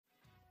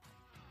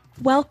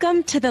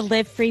Welcome to the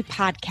Live Free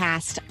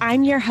podcast.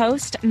 I'm your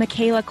host,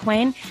 Michaela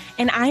Quinn,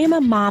 and I am a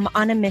mom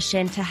on a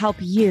mission to help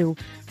you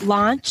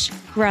launch,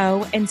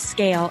 grow, and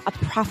scale a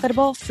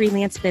profitable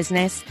freelance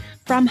business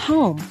from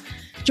home.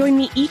 Join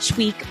me each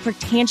week for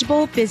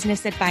tangible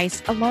business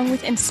advice along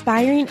with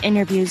inspiring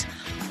interviews,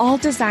 all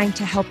designed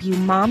to help you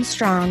mom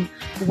strong,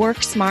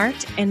 work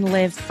smart, and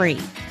live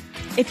free.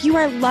 If you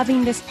are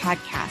loving this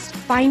podcast,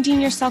 finding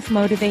yourself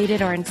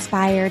motivated or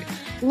inspired,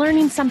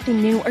 learning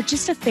something new, or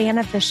just a fan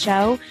of the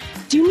show,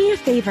 do me a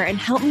favor and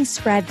help me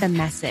spread the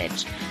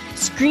message.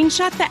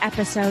 Screenshot the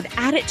episode,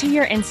 add it to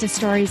your Insta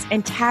stories,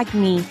 and tag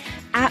me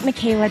at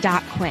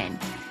Michaela.Quinn.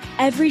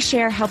 Every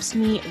share helps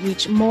me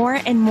reach more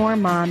and more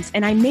moms,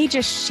 and I may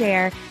just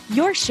share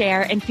your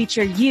share and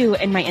feature you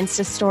in my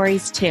Insta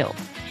stories too,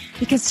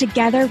 because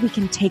together we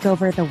can take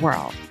over the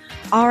world.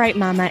 All right,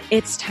 mama,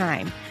 it's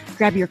time.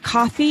 Grab your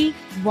coffee,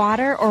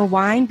 water, or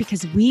wine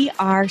because we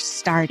are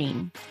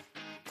starting.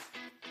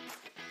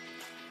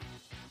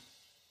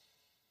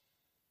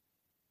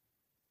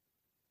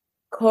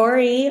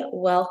 Corey,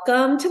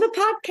 welcome to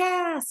the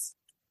podcast.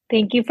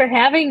 Thank you for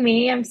having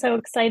me. I'm so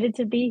excited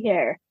to be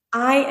here.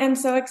 I am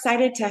so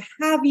excited to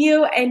have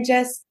you and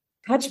just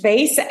touch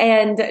base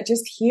and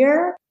just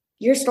hear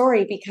your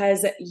story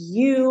because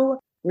you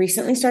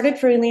recently started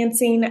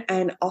freelancing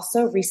and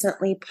also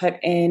recently put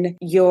in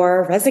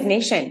your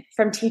resignation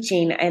from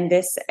teaching. And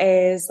this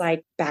is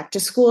like back to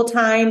school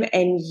time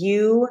and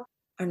you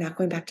are not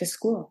going back to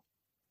school.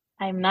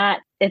 I'm not.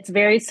 It's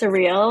very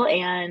surreal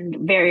and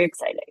very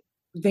exciting.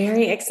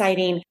 Very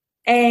exciting.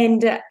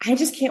 And I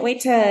just can't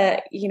wait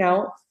to,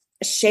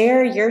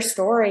 share your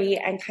story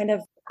and kind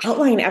of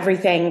outline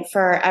everything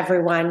for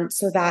everyone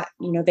so that,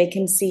 they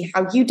can see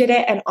how you did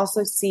it and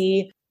also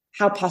see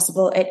how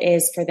possible it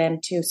is for them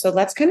too. So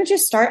let's kind of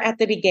just start at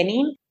the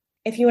beginning.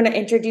 If you want to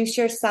introduce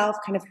yourself,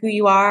 kind of who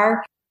you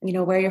are,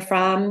 where you're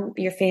from,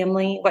 your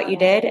family, what you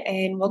did,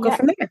 and we'll go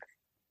from there.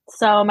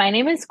 So my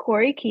name is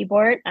Corey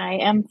Kibort. I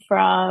am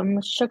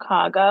from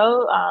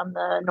Chicago,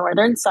 the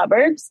northern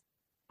suburbs.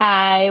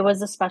 I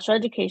was a special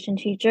education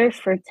teacher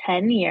for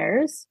 10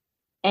 years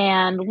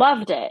and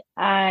loved it.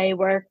 I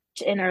worked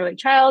in early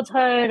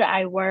childhood.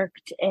 I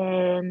worked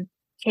in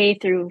K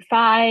through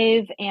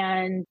 5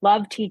 and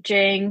loved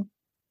teaching.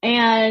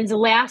 And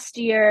last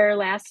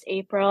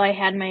April, I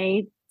had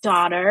my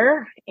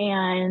daughter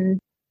and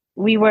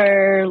we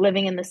were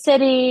living in the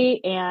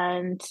city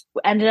and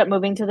ended up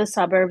moving to the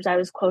suburbs. I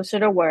was closer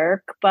to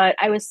work, but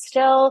I was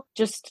still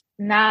just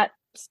not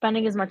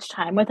spending as much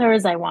time with her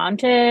as I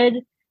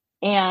wanted.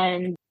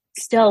 And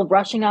still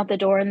rushing out the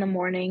door in the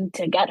morning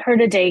to get her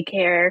to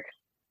daycare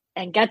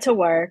and get to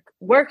work,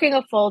 working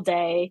a full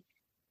day.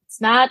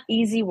 It's not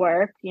easy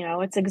work.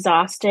 It's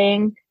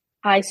exhausting,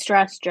 high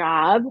stress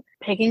job,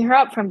 picking her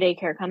up from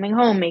daycare, coming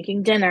home,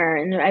 making dinner.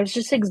 And I was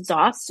just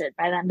exhausted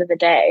by the end of the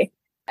day.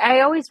 I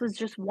always was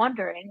just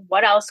wondering,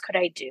 what else could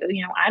I do?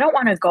 I don't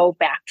want to go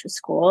back to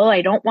school.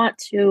 I don't want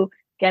to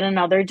get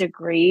another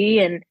degree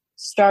and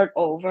start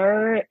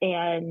over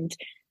and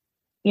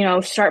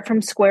start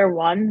from square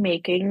one,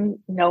 making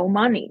no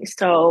money.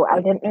 So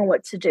I didn't know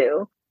what to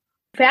do.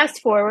 Fast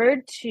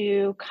forward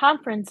to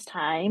conference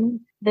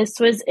time. This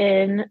was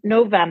in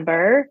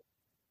November.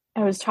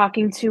 I was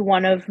talking to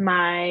one of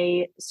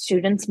my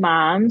students'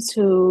 moms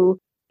who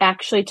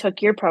actually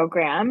took your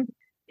program.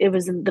 It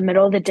was in the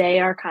middle of the day,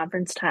 our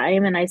conference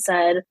time. And I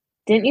said,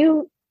 didn't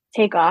you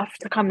take off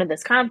to come to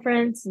this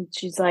conference? And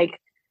she's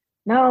like,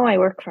 no, I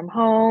work from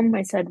home.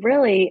 I said,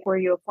 really? Were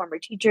you a former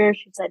teacher?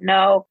 She said,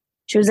 no.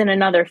 She was in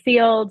another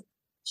field.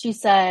 She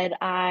said,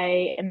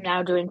 I am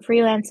now doing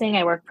freelancing.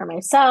 I work for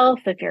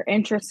myself. If you're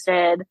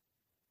interested,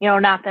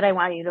 not that I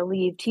want you to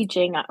leave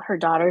teaching. Her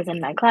daughter's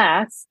in my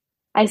class.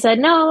 I said,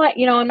 no,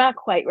 I'm not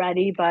quite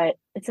ready, but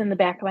it's in the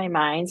back of my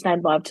mind and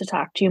I'd love to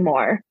talk to you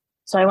more.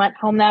 So I went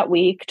home that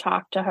week,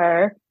 talked to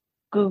her,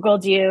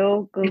 Googled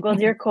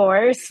your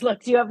course,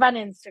 looked you up on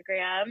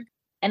Instagram,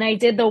 and I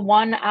did the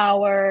 1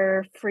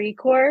 hour free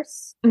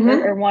course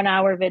or 1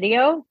 hour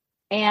video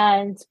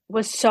and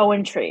was so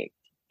intrigued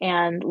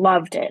and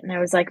loved it. And I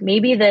was like,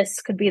 maybe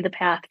this could be the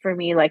path for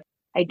me. Like,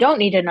 I don't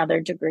need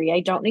another degree. I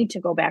don't need to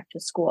go back to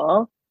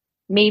school.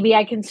 Maybe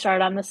I can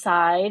start on the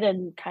side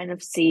and kind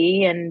of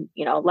see, and,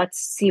 let's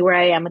see where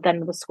I am at the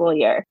end of the school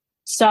year.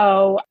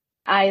 So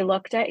I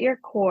looked at your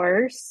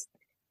course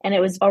and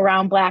it was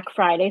around Black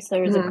Friday. So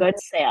there was a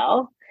good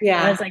sale. Yeah.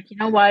 And I was like, you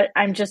know what?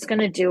 I'm just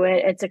going to do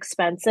it. It's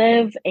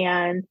expensive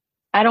and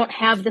I don't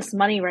have this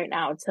money right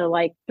now to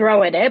like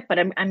throw at it, but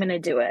I'm going to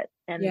do it.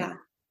 And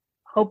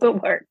hope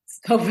it works.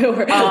 Hope it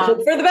works.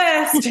 Hope for the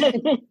best.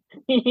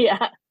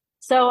 Yeah.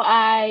 So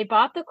I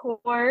bought the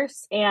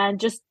course and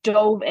just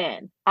dove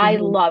in. I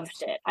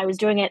loved it. I was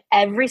doing it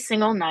every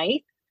single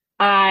night.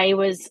 I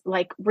was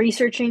like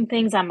researching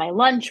things on my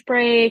lunch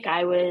break.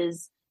 I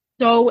was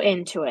so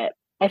into it.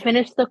 I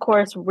finished the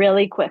course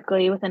really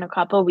quickly within a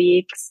couple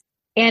weeks.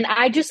 And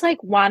I just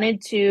like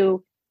wanted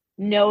to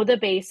know the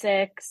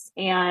basics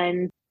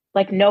and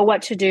like know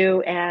what to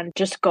do and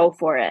just go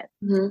for it.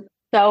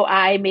 So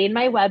I made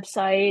my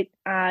website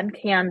on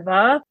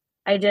Canva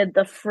I did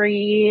the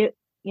free,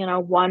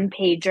 one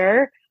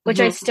pager, which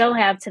I still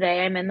have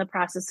today. I'm in the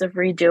process of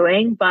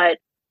redoing, but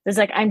it's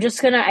like, I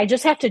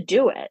just have to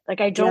do it.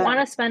 Like, I don't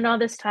want to spend all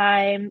this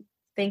time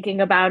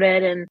thinking about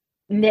it and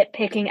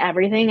nitpicking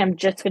everything. I'm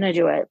just going to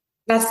do it.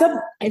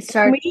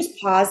 Can we just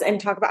pause and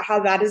talk about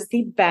how that is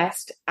the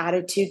best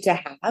attitude to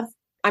have?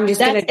 I'm just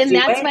going to do it. And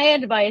that's my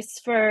advice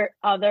for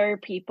other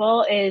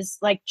people is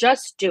like,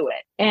 just do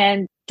it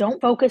and don't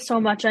focus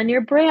so much on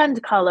your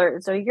brand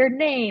colors or your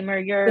name or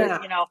your,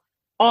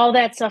 all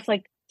that stuff.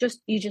 Like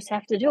you just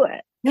have to do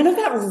it. None of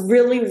that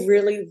really,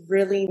 really,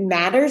 really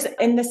matters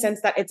in the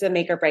sense that it's a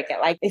make or break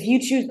it. Like if you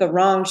choose the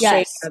wrong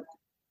shade of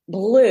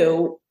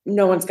blue,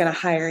 no one's going to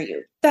hire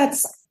you.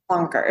 That's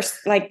bonkers.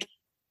 Like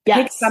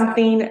pick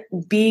something,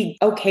 be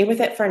okay with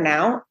it for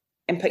now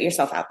and put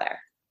yourself out there.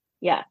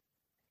 Yeah.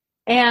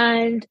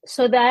 And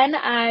so then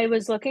I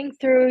was looking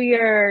through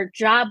your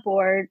job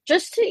board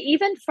just to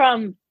even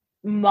from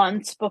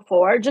months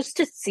before, just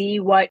to see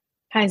what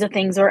kinds of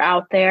things are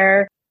out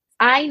there.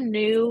 I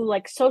knew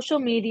like social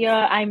media,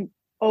 I'm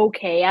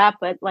okay at,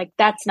 but like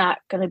that's not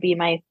going to be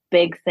my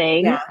big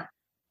thing. Yeah.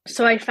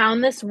 So I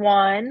found this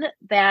one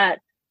that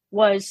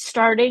was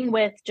starting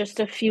with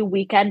just a few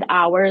weekend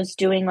hours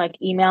doing like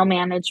email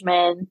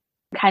management,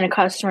 kind of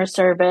customer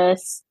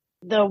service.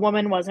 The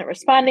woman wasn't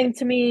responding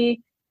to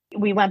me.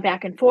 We went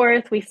back and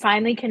forth. We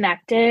finally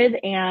connected.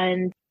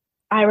 And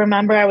I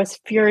remember I was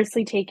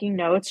furiously taking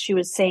notes. She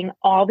was saying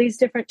all these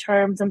different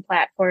terms and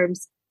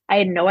platforms. I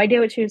had no idea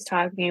what she was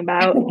talking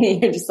about.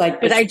 You're just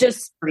like, but I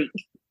just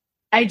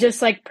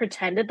like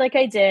pretended like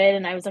I did.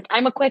 And I was like,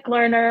 I'm a quick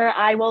learner.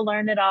 I will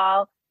learn it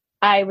all.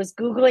 I was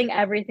Googling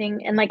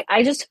everything and like,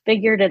 I just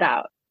figured it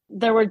out.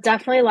 There were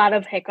definitely a lot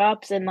of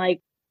hiccups and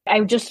like, I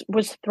just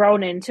was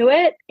thrown into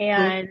it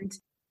and,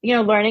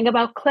 learning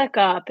about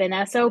ClickUp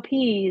and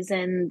SOPs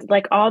and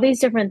like all these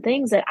different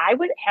things that I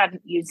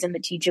hadn't used in the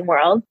teaching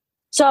world.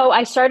 So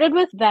I started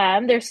with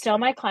them. They're still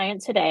my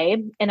client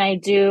today. And I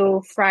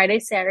do Friday,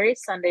 Saturday,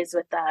 Sundays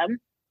with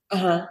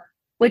them,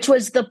 which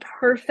was the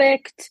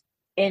perfect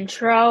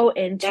intro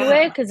into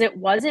it because it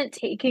wasn't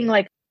taking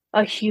like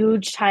a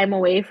huge time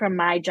away from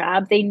my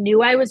job. They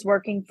knew I was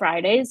working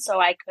Fridays, so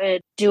I could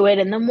do it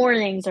in the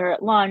mornings or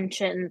at lunch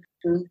and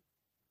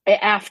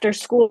after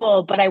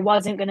school, but I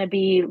wasn't going to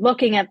be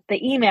looking at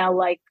the email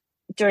like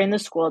during the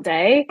school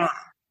day.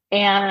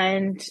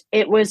 And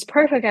it was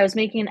perfect. I was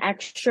making an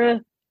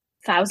extra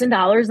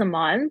 $1,000 a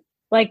month.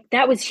 Like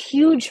that was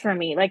huge for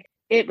me. Like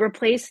it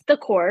replaced the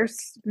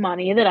course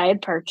money that I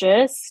had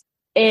purchased.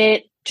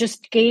 It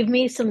just gave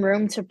me some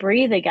room to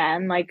breathe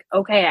again. Like,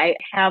 okay, I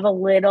have a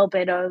little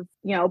bit of,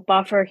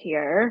 buffer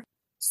here.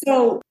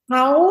 So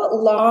how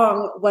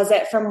long was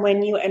it from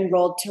when you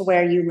enrolled to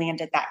where you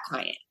landed that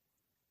client?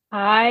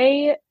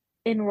 I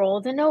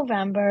enrolled in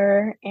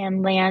November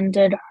and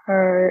landed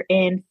her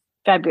in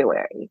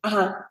February.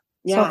 Yeah.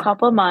 So a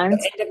couple of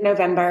months. End of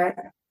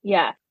November.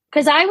 Yeah.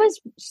 Because I was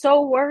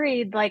so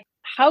worried, like,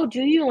 how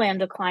do you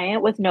land a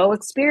client with no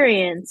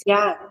experience?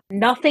 Yeah.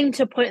 Nothing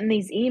to put in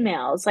these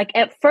emails. Like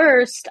at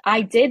first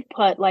I did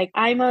put like,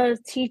 I'm a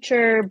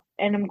teacher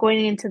and I'm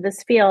going into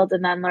this field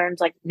and then learned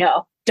like,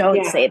 no,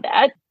 don't say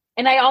that.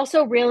 And I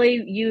also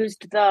really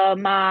used the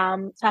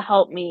mom to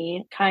help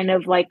me kind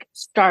of like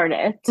start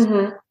it.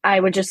 I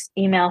would just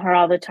email her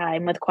all the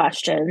time with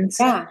questions.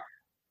 Yeah.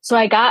 So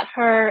I got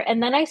her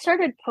and then I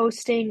started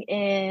posting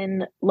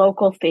in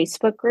local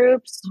Facebook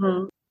groups.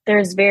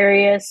 There's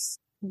various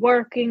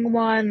working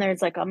one,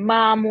 there's like a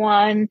mom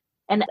one.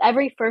 And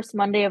every first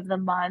Monday of the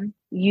month,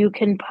 you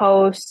can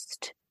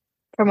post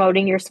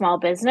promoting your small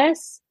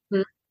business.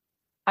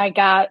 I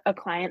got a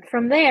client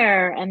from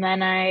there and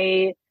then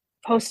I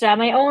posted on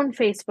my own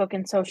Facebook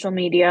and social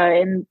media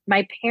and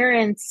my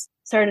parents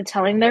started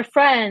telling their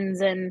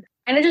friends and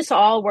it just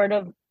all word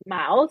of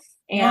mouth.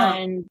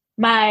 And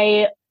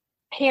my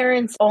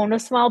parents own a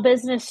small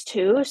business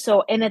too.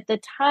 So, and at the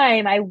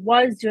time I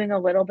was doing a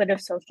little bit of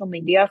social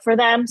media for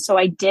them. So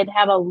I did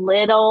have a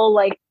little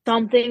like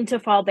something to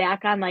fall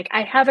back on. Like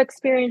I have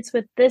experience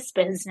with this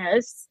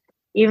business,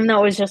 even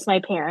though it was just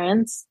my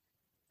parents.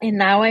 And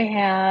now I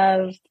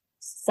have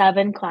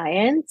 7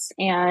 clients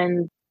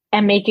and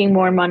I'm making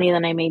more money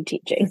than I made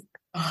teaching.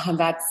 Oh,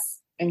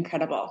 that's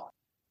incredible.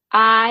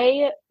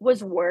 I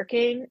was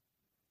working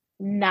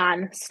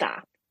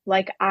nonstop.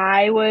 Like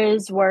I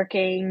was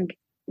working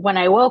when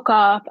I woke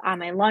up, on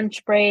my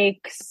lunch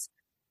breaks,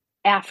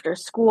 after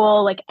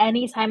school, like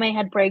anytime I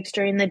had breaks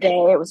during the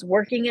day, I was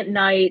working at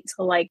night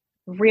to like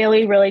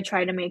really, really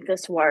try to make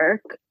this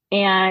work.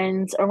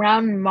 And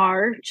around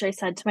March, I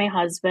said to my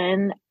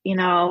husband,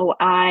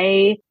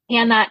 I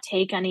cannot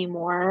take any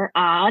more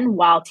on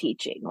while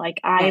teaching.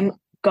 Like I'm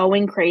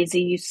going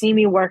crazy. You see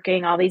me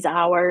working all these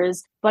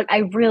hours, but I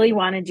really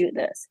want to do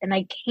this. And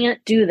I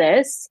can't do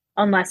this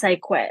unless I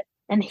quit.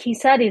 And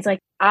he's like,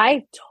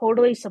 I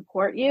totally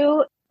support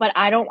you, but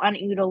I don't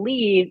want you to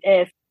leave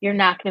if you're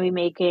not going to be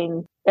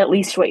making at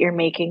least what you're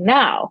making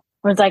now.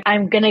 I was like,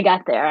 I'm going to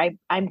get there.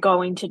 I'm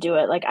going to do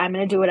it. Like, I'm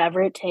going to do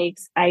whatever it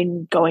takes.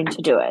 I'm going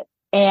to do it.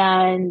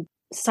 And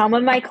some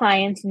of my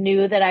clients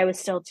knew that I was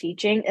still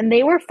teaching and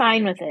they were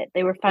fine with it.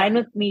 They were fine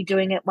with me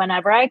doing it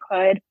whenever I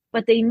could,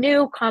 but they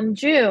knew come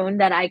June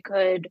that I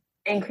could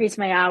increase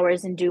my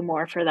hours and do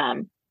more for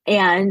them.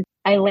 And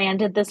I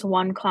landed this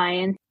one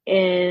client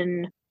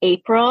in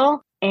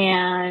April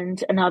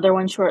and another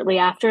one shortly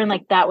after. And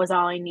like, that was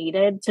all I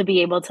needed to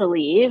be able to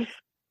leave.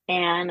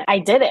 And I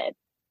did it.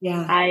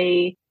 Yeah.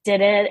 I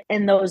did it.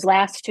 And those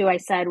last two, I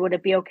said, would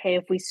it be okay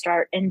if we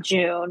start in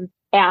June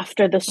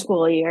after the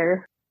school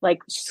year?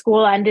 Like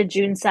school ended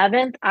June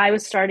 7th. I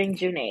was starting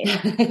June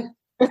 8th.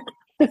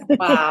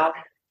 Wow.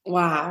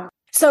 Wow.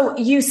 So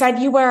you said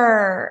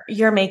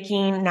you're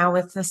making now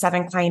with the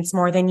 7 clients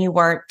more than you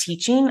were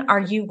teaching. Are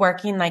you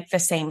working like the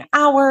same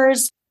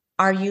hours?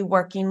 Are you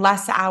working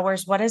less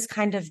hours? What does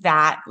kind of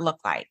that look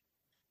like?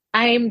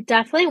 I'm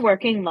definitely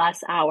working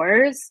less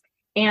hours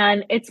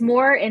and it's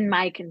more in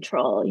my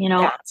control.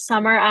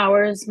 Summer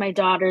hours, my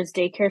daughter's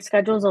daycare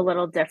schedule is a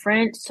little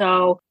different.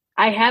 So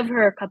I have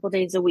her a couple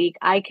days a week.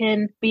 I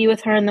can be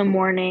with her in the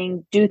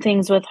morning, do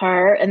things with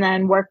her, and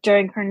then work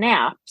during her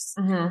naps.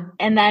 Mm-hmm.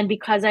 And then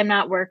because I'm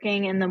not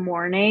working in the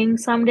morning,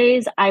 some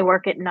days I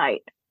work at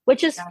night,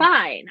 which is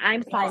fine.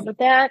 I'm fine with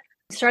that.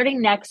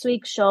 Starting next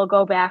week, she'll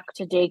go back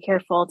to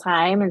daycare full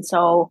time. And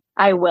so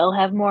I will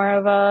have more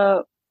of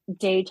a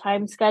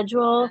daytime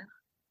schedule,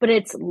 but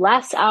it's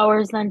less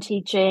hours than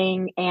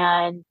teaching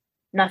and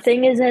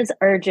nothing is as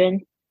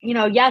urgent.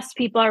 Yes,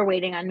 people are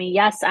waiting on me.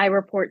 Yes, I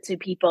report to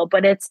people,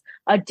 but it's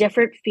a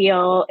different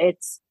feel.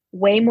 It's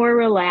way more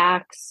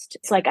relaxed.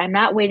 It's like I'm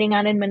not waiting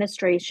on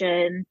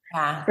administration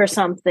for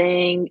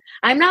something.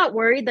 I'm not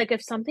worried. Like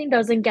if something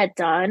doesn't get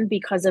done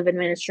because of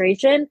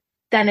administration,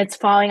 then it's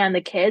falling on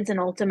the kids and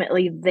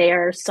ultimately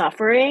they're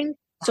suffering.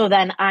 So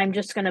then I'm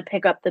just going to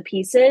pick up the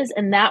pieces.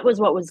 And that was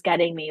what was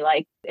getting me.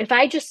 Like, if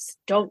I just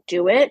don't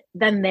do it,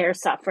 then they're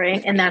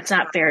suffering and that's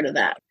not fair to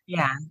them.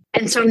 Yeah.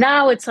 And so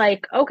now it's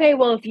like, okay,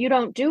 well, if you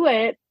don't do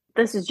it,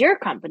 this is your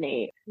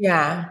company.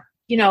 Yeah.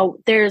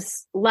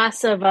 There's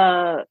less of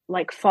a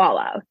like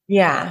fallout.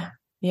 Yeah.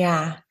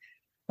 Yeah.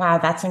 Wow.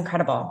 That's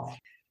incredible.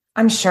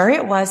 I'm sure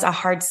it was a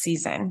hard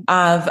season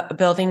of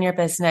building your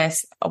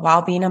business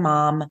while being a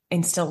mom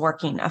and still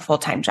working a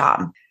full-time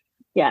job.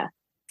 Yeah.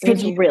 It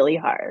was really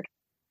hard.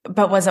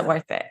 But was it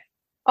worth it?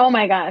 Oh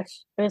my gosh.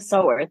 It was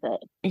so worth it.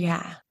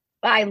 Yeah.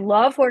 I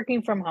love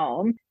working from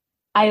home.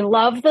 I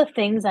love the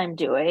things I'm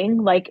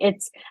doing. Like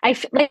I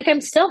feel like I'm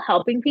still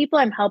helping people.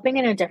 I'm helping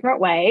in a different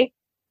way,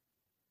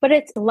 but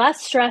it's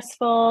less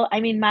stressful.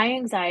 I mean, my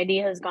anxiety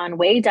has gone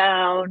way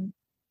down.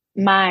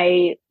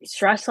 My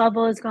stress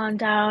level has gone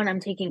down.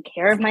 I'm taking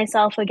care of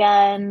myself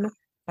again.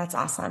 That's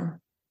awesome.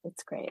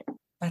 It's great.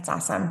 That's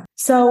awesome.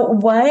 So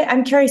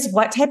I'm curious,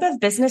 what type of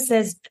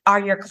businesses are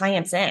your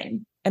clients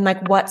in? And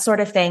like, what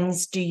sort of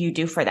things do you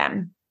do for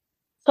them?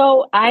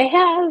 So I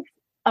have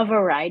a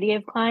variety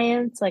of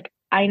clients. Like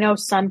I know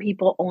some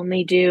people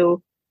only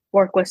do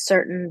work with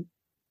certain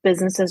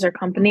businesses or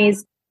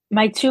companies.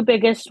 My 2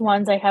 biggest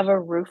ones, I have a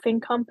roofing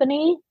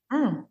company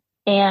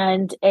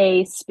and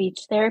a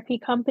speech therapy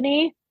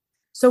company.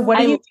 So what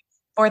do you do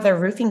for the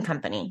roofing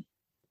company?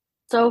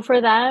 So for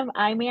them,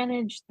 I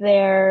manage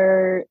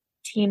their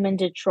team in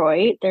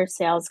Detroit, their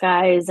sales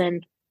guys.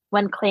 And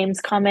when claims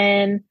come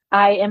in,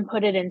 I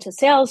input it into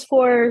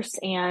Salesforce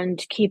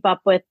and keep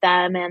up with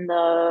them and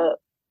the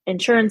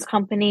insurance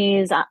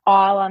companies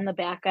all on the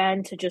back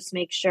end to just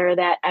make sure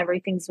that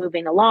everything's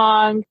moving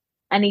along.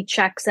 Any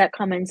checks that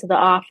come into the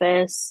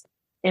office,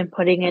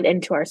 inputting it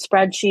into our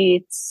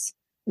spreadsheets,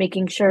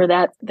 making sure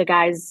that the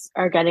guys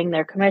are getting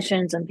their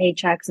commissions and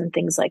paychecks and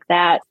things like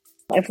that.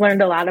 I've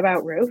learned a lot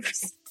about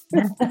roofs.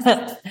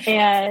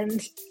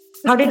 And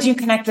how did you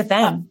connect with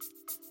them?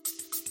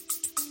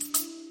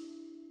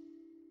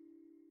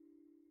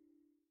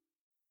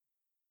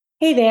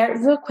 Hey there,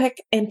 real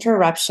quick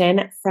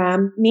interruption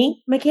from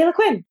me, Michaela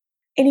Quinn.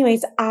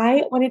 Anyways,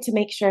 I wanted to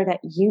make sure that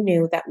you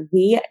knew that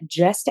we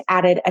just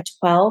added a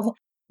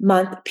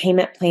 12-month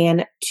payment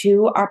plan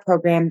to our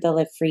program, the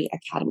Live Free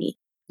Academy.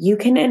 You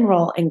can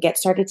enroll and get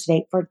started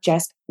today for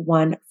just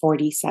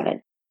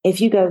 $147.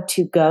 If you go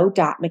to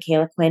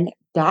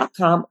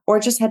go.michaelaquinn.com or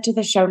just head to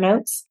the show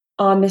notes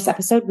on this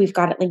episode, we've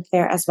got it linked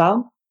there as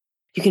well.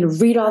 You can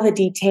read all the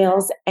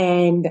details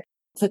and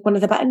click one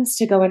of the buttons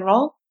to go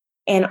enroll.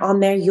 And on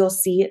there, you'll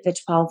see the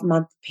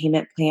 12-month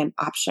payment plan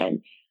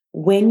option.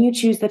 When you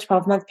choose the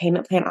 12-month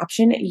payment plan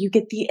option, you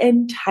get the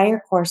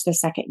entire course the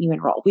second you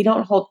enroll. We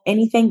don't hold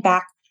anything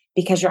back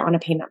because you're on a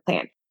payment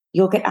plan.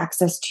 You'll get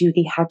access to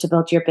the How to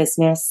Build Your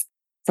Business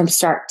from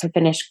Start to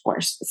Finish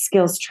course,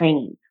 skills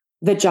training,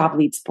 the job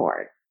leads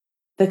board,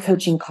 the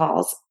coaching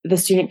calls, the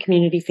student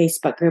community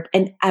Facebook group,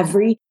 and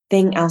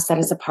everything else that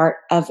is a part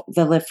of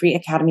the Live Free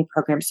Academy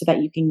program so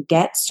that you can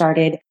get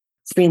started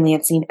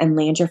freelancing and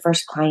land your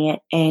first client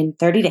in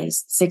 30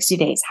 days, 60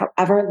 days,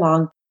 however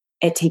long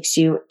it takes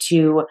you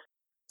to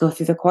go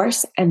through the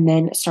course and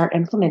then start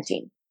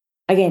implementing.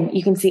 Again,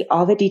 you can see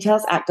all the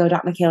details at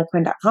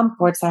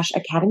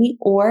go.michaelaquinn.com/academy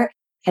or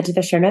head to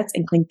the show notes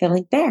and click the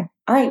link there.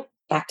 All right,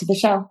 back to the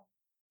show.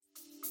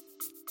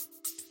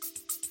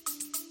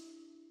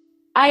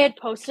 I had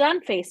posted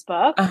on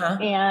Facebook, Uh-huh.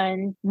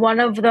 and one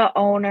of the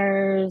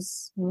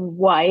owner's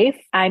wife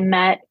I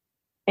met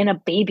in a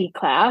baby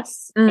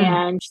class, Mm.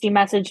 and she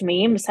messaged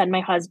me and said,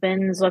 my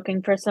husband's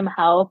looking for some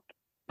help.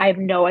 I have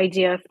no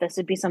idea if this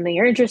would be something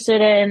you're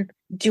interested in.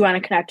 Do you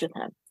want to connect with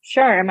him?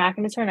 Sure. I'm not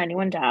going to turn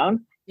anyone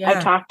down. I Yeah.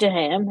 talked to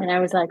him and I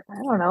was like, I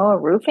don't know, a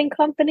roofing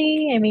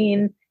company? I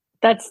mean,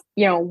 that's,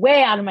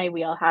 way out of my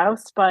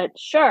wheelhouse, but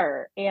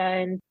sure.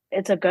 And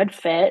it's a good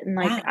fit. And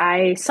like, Yeah.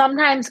 I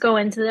sometimes go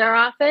into their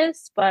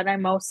office, but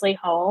I'm mostly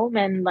home,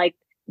 and like,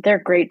 they're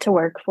great to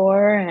work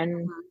for.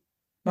 And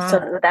Wow.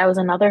 so that was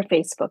another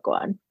Facebook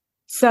one.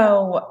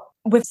 So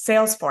with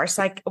Salesforce,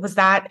 like, was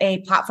that a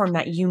platform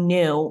that you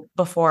knew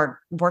before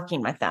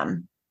working with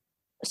them?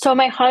 So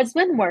my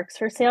husband works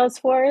for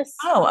Salesforce.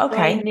 Oh, So I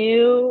okay.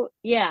 knew,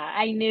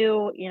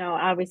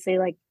 obviously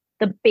like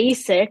the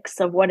basics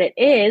of what it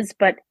is,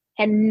 but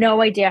had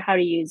no idea how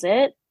to use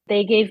it.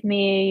 They gave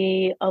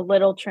me a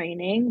little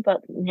training,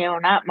 but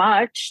not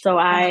much. So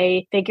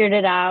I figured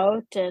it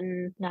out,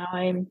 and now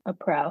I'm a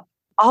pro.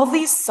 All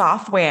these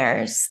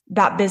softwares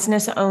that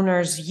business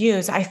owners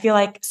use, I feel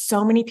like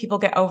so many people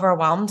get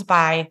overwhelmed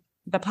by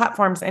the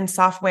platforms and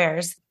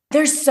softwares.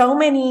 There's so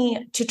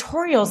many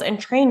tutorials and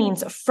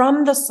trainings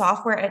from the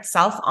software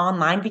itself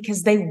online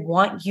because they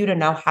want you to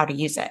know how to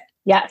use it.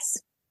 Yes.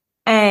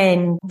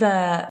 And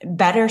the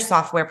better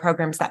software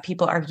programs that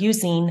people are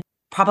using,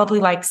 probably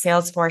like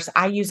Salesforce,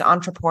 I use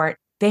Entreport.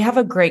 They have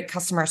a great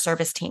customer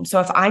service team. So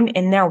if I'm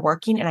in there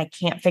working and I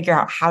can't figure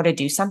out how to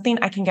do something,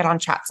 I can get on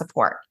chat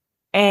support.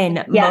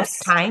 And most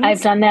times,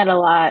 I've done that a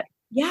lot.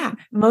 Yeah.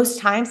 Most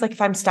times, like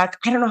if I'm stuck,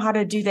 I don't know how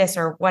to do this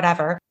or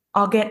whatever,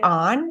 I'll get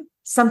on,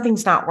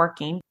 something's not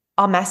working.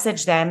 I'll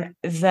message them.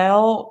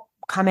 They'll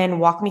come in,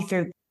 walk me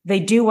through. They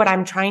do what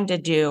I'm trying to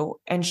do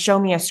and show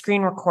me a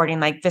screen recording.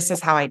 Like, this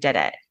is how I did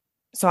it.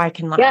 So I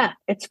can learn. Yeah,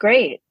 it's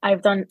great.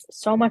 I've done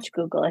so much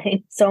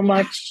Googling, so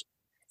much,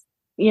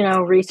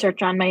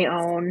 research on my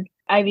own.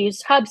 I've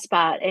used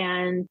HubSpot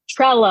and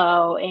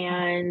Trello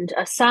and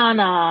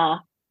Asana,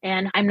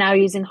 and I'm now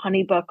using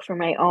HoneyBook for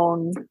my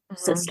own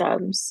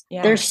systems.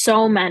 Yeah. There's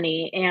so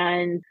many,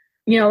 and,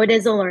 it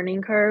is a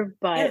learning curve,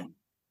 but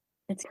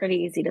it's pretty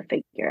easy to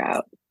figure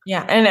out.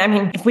 Yeah. And I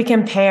mean, if we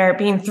compare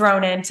being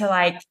thrown into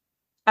like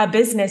a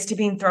business to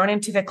being thrown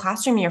into the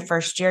classroom your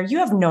first year, you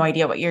have no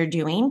idea what you're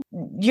doing.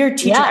 Your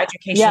teacher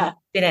education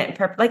didn't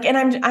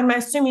and I'm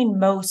assuming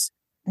most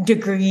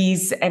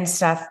degrees and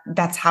stuff,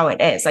 that's how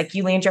it is. Like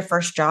you land your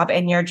first job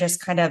and you're just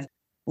kind of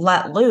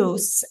let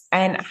loose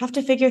and have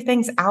to figure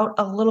things out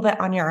a little bit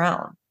on your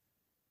own.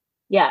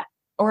 Yeah.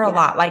 Or a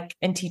lot. Like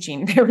in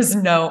teaching, there was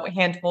no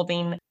hand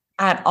holding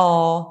at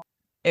all.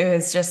 It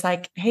was just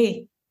like,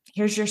 hey,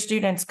 here's your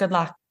students. Good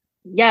luck.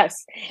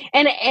 Yes.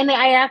 And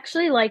I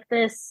actually like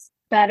this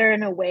better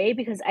in a way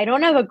because I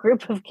don't have a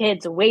group of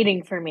kids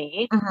waiting for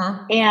me,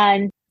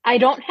 and I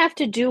don't have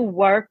to do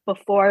work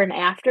before and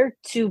after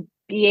to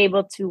be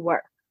able to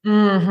work,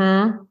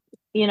 to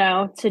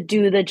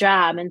do the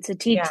job and to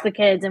teach the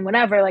kids and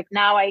whatever. Like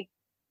now I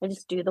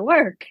just do the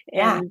work.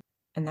 And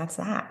that's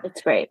that.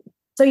 It's great.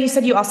 So you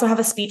said you also have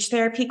a speech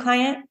therapy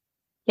client?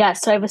 Yeah.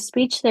 So I have a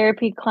speech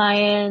therapy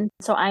client.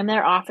 So I'm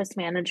their office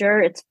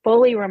manager. It's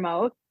fully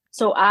remote.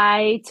 So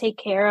I take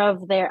care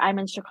of I'm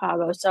in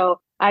Chicago. So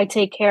I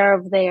take care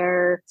of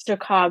their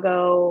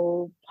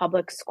Chicago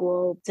public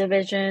school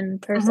division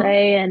per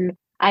se. And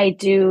I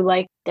do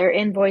like their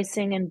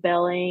invoicing and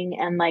billing,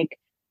 and like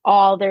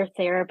all their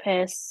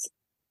therapists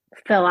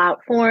fill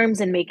out forms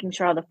and making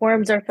sure all the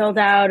forms are filled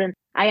out. And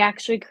I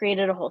actually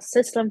created a whole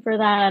system for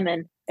them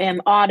and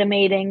am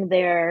automating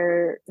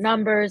their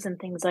numbers and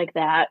things like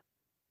that.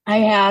 I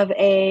have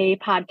a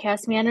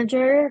podcast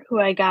manager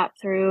who I got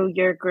through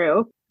your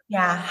group.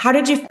 Yeah. How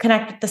did you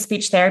connect with the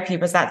speech therapy?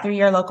 Was that through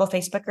your local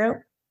Facebook group?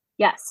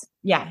 Yes.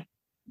 Yeah.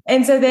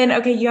 And so then,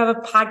 okay, you have a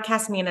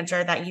podcast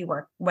manager that you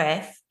work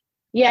with.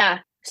 Yeah.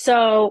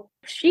 So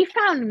she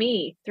found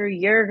me through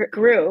your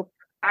group.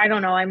 I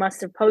don't know. I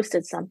must have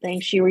posted something.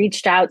 She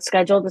reached out,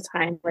 scheduled a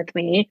time with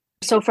me.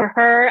 So for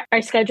her, I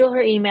schedule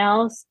her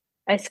emails,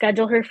 I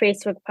schedule her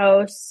Facebook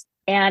posts,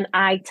 and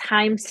I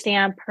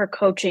timestamp her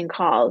coaching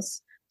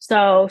calls.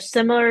 So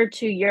similar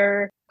to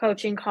your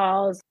coaching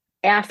calls,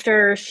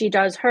 after she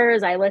does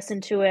hers, I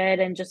listen to it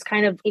and just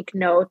kind of take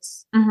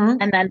notes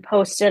and then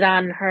post it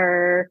on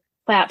her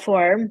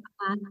platform.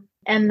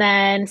 And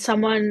then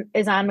someone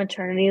is on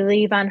maternity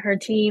leave on her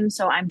team,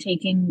 so I'm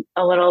taking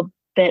a little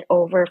bit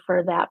over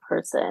for that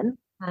person.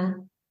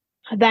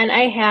 Then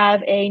I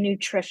have a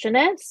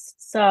nutritionist.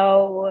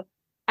 So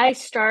I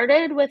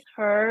started with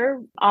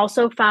her,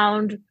 also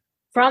found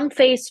from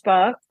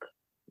Facebook,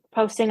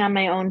 posting on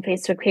my own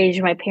Facebook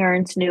page. My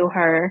parents knew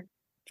her.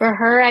 For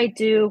her, I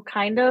do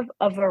kind of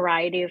a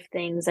variety of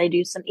things. I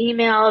do some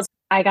emails.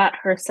 I got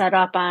her set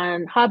up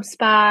on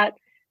HubSpot.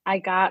 I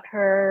got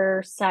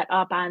her set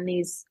up on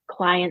these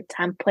client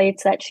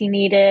templates that she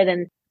needed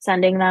and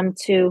sending them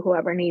to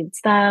whoever needs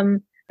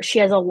them. She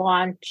has a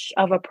launch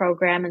of a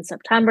program in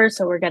September,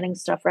 so we're getting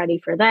stuff ready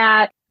for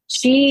that.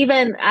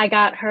 I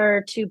got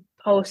her to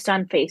post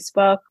on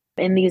Facebook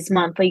in these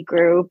monthly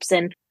groups,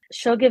 and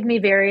she'll give me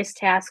various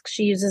tasks.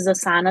 She uses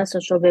Asana, so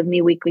she'll give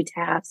me weekly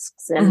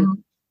tasks.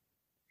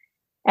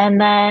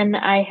 And then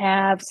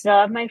I still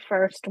have my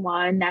first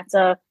one. That's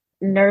a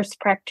nurse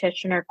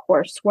practitioner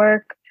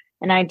coursework.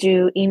 And I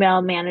do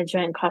email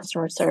management and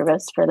customer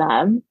service for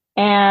them.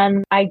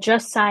 And I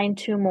just signed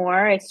 2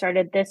 more. I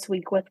started this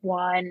week with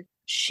one.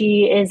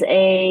 She is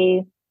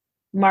a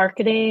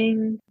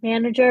marketing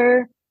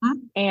manager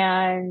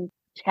and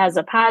has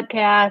a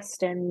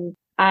podcast, and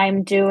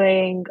I'm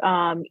doing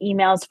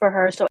emails for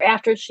her. So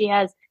after she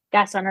has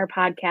guests on her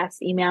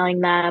podcast, emailing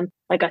them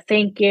like a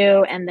thank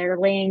you and their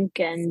link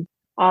and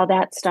all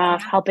that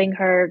stuff, helping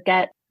her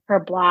get her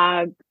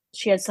blog.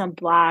 She has some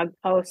blog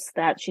posts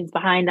that she's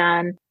behind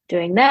on,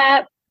 doing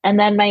that. And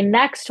then my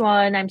next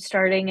one, I'm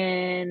starting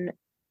in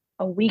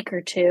a week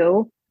or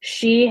 2.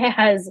 She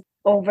has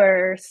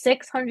over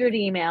 600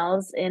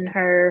 emails in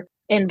her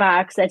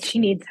inbox that she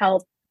needs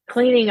help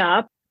cleaning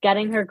up,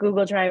 getting her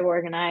Google Drive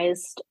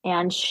organized.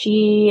 And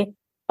she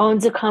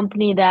owns a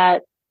company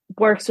that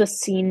works with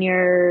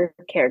senior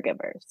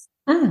caregivers.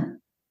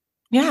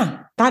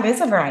 Yeah, that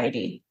is a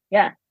variety.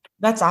 Yeah.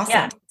 That's awesome.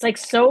 Yeah. It's like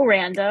so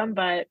random,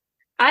 but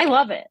I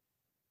love it.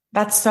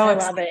 That's so I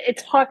love it.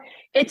 It's hard.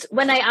 It's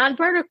when I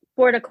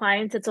onboard a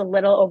client, it's a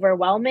little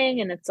overwhelming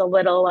and it's a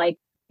little like,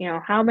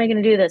 how am I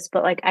going to do this?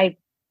 But like, I,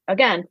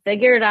 again,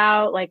 figure it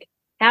out, like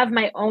have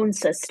my own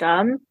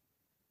system.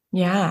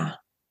 Yeah.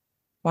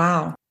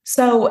 Wow.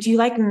 So do you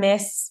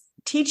miss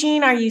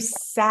teaching? Are you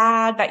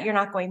sad that you're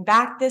not going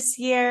back this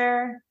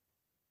year?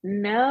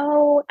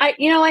 No,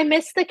 I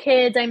miss the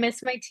kids. I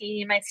miss my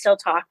team. I still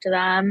talk to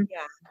them.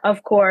 Yeah.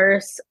 Of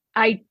course.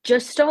 I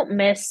just don't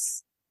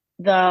miss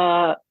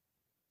the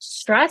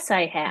stress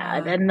I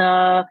had and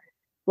the,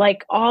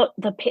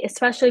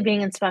 especially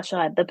being in special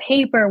ed, the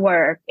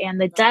paperwork and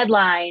the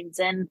deadlines.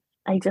 And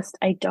I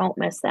don't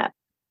miss that.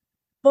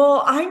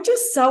 Well, I'm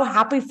just so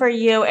happy for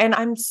you. And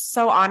I'm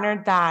so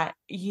honored that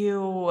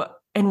you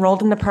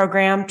enrolled in the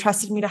program,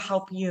 trusted me to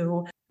help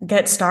you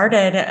get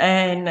started.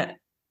 And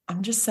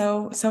I'm just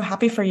so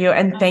happy for you.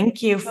 And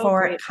thank you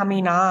for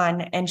coming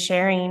on and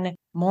sharing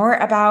more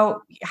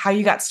about how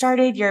you got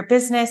started, your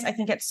business. I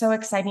think it's so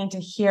exciting to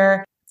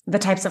hear the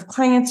types of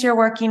clients you're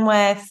working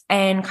with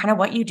and kind of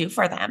what you do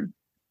for them.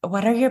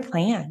 What are your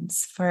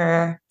plans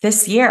for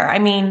this year? I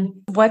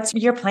mean, what's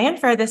your plan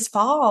for this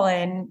fall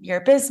and your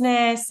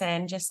business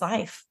and just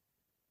life?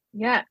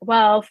 Yeah.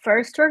 Well,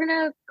 first we're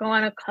going to go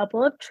on a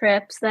couple of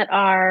trips that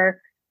are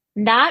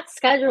not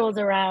scheduled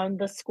around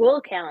the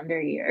school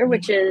calendar year,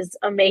 which is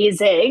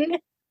amazing.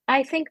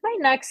 I think my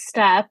next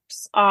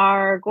steps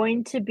are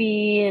going to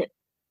be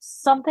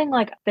something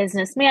like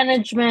business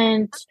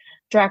management,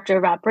 director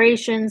of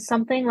operations,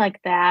 something like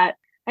that.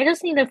 I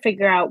just need to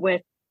figure out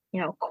which,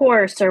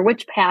 course or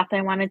which path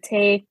I want to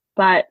take,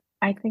 but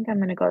I think I'm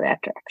going to go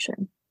that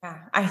direction. Yeah,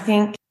 I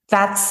think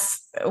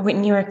that's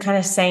when you were kind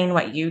of saying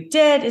what you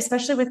did,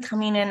 especially with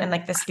coming in and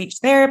the speech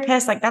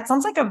therapist, that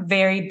sounds like a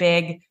very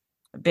big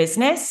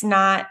business,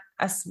 not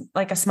a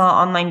small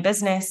online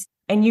business.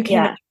 And you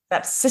can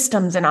set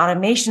systems and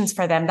automations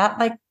for them.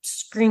 That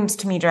screams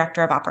to me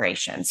director of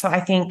operations. So I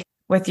think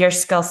with your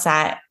skill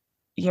set,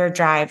 your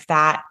drive,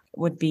 that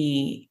would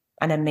be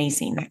an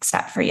amazing next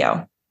step for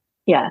you.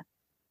 Yeah.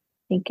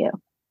 Thank you.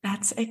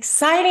 That's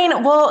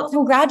exciting. Well,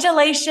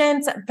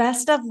 congratulations.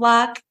 Best of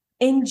luck.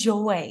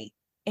 Enjoy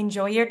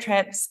your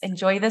trips.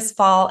 Enjoy this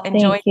fall.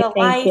 Enjoy the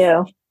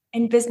life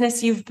and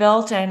business you've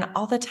built and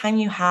all the time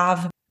you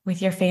have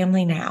with your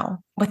family now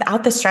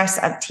without the stress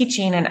of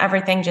teaching and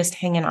everything just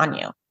hanging on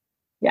you.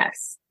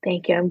 Yes.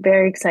 Thank you. I'm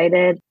very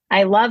excited.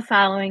 I love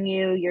following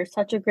you. You're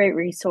such a great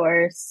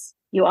resource.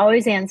 You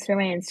always answer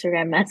my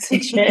Instagram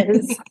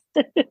messages.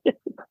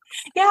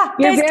 Yeah.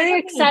 You're very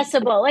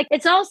accessible.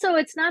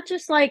 It's not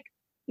just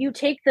you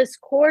take this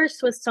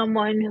course with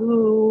someone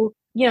who,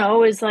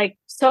 is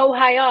so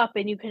high up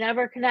and you can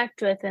never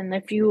connect with. And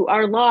if you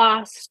are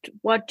lost,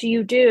 what do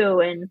you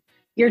do? And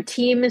your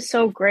team is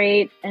so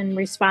great and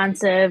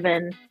responsive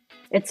and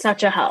it's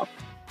such a help.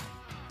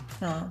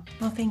 Oh,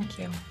 well, thank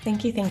you.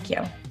 Thank you. Thank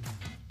you.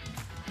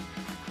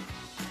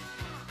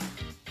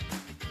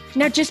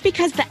 Now, just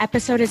because the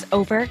episode is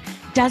over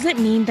doesn't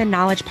mean the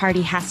knowledge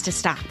party has to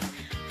stop.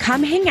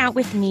 Come hang out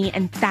with me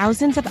and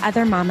thousands of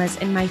other mamas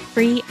in my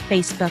free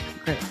Facebook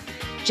group.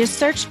 Just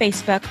search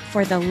Facebook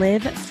for the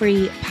Live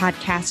Free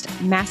Podcast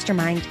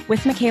Mastermind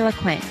with Michaela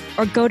Quinn,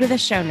 or go to the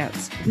show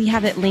notes. We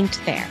have it linked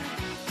there.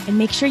 And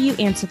make sure you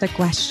answer the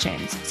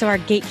questions so our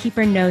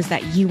gatekeeper knows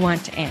that you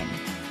want in.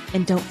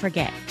 And don't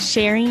forget,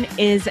 sharing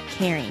is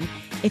caring.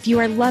 If you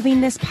are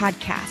loving this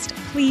podcast,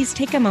 please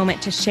take a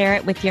moment to share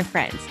it with your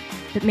friends.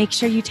 But make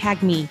sure you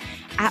tag me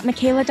at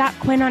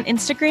Michaela.Quinn on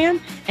Instagram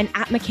and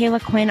at Michaela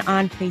Quinn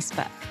on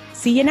Facebook.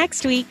 See you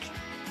next week.